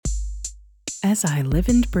as I live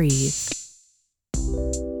and breathe.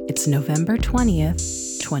 It's November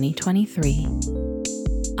 20th, 2023.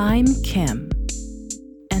 I'm Kim,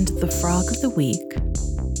 and the frog of the week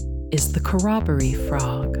is the Corroboree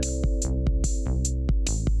frog.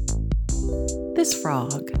 This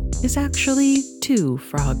frog is actually two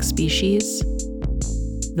frog species,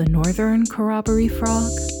 the northern Corroboree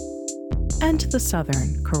frog and the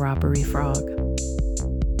southern Corroboree frog,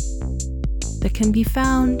 that can be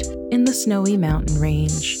found in the snowy mountain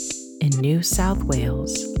range in New South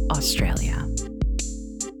Wales, Australia.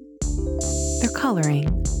 Their coloring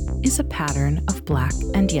is a pattern of black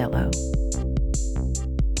and yellow.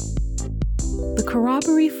 The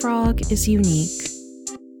Corroboree frog is unique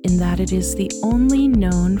in that it is the only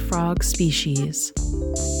known frog species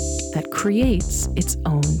that creates its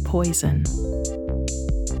own poison.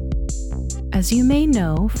 As you may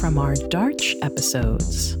know from our Darch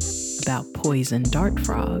episodes about poison dart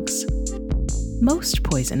frogs, most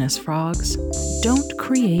poisonous frogs don't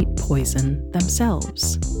create poison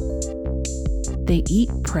themselves. They eat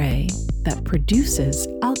prey that produces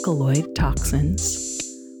alkaloid toxins,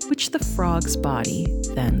 which the frog's body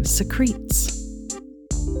then secretes.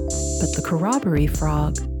 But the Corroboree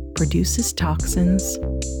frog produces toxins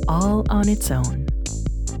all on its own.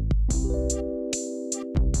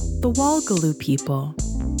 The Walgaloo people,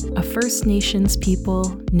 a First Nations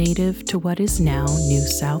people native to what is now New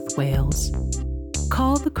South Wales,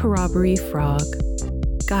 call the Corroboree frog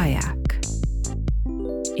Gaiac.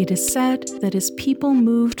 It is said that as people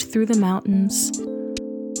moved through the mountains,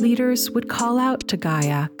 leaders would call out to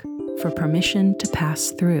Gaiac for permission to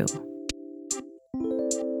pass through.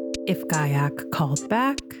 If Gaiac called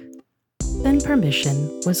back, then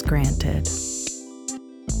permission was granted.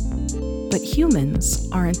 But humans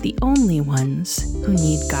aren't the only ones who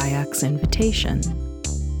need Gaiac's invitation.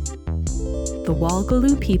 The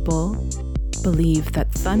Walgaloo people believe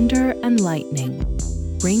that thunder and lightning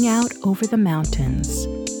ring out over the mountains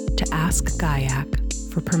to ask Gaiac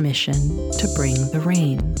for permission to bring the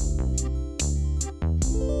rain.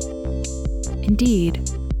 Indeed,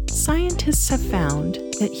 scientists have found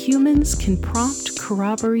that humans can prompt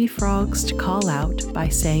Corroboree frogs to call out by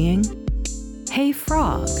saying, "Hey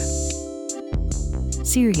frog."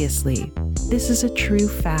 Seriously, this is a true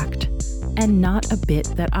fact and not a bit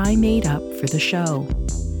that I made up for the show.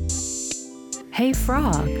 Hey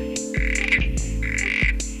frog.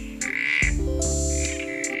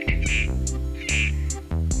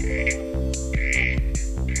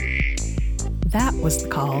 That was the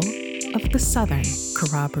call of the southern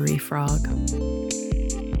Corroboree frog.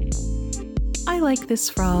 I like this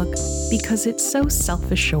frog because it's so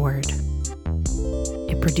self-assured.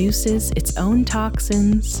 It produces its own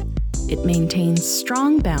toxins, it maintains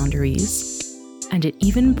strong boundaries, and it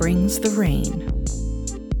even brings the rain.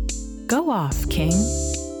 Go off, King.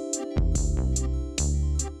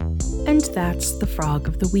 And that's the frog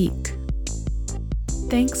of the week.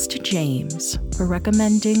 Thanks to James for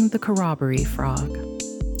recommending the Corroboree frog,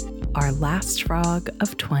 our last frog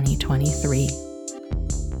of 2023.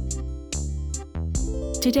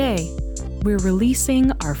 Today, we're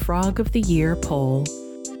releasing our Frog of the Year poll,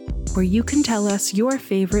 where you can tell us your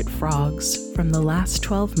favorite frogs from the last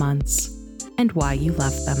 12 months and why you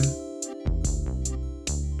love them.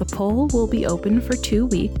 The poll will be open for 2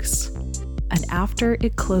 weeks, and after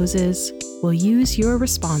it closes, we'll use your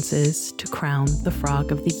responses to crown the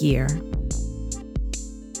Frog of the Year.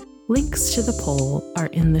 Links to the poll are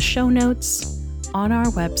in the show notes on our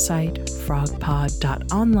website,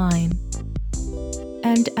 frogpod.online,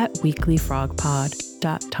 and at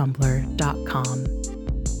weeklyfrogpod.tumblr.com.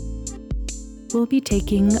 We'll be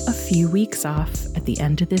taking a few weeks off at the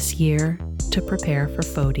end of this year to prepare for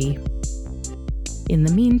Foti. In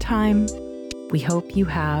the meantime, we hope you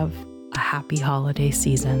have a happy holiday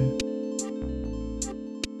season.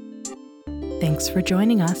 Thanks for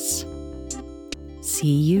joining us.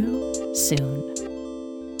 See you soon.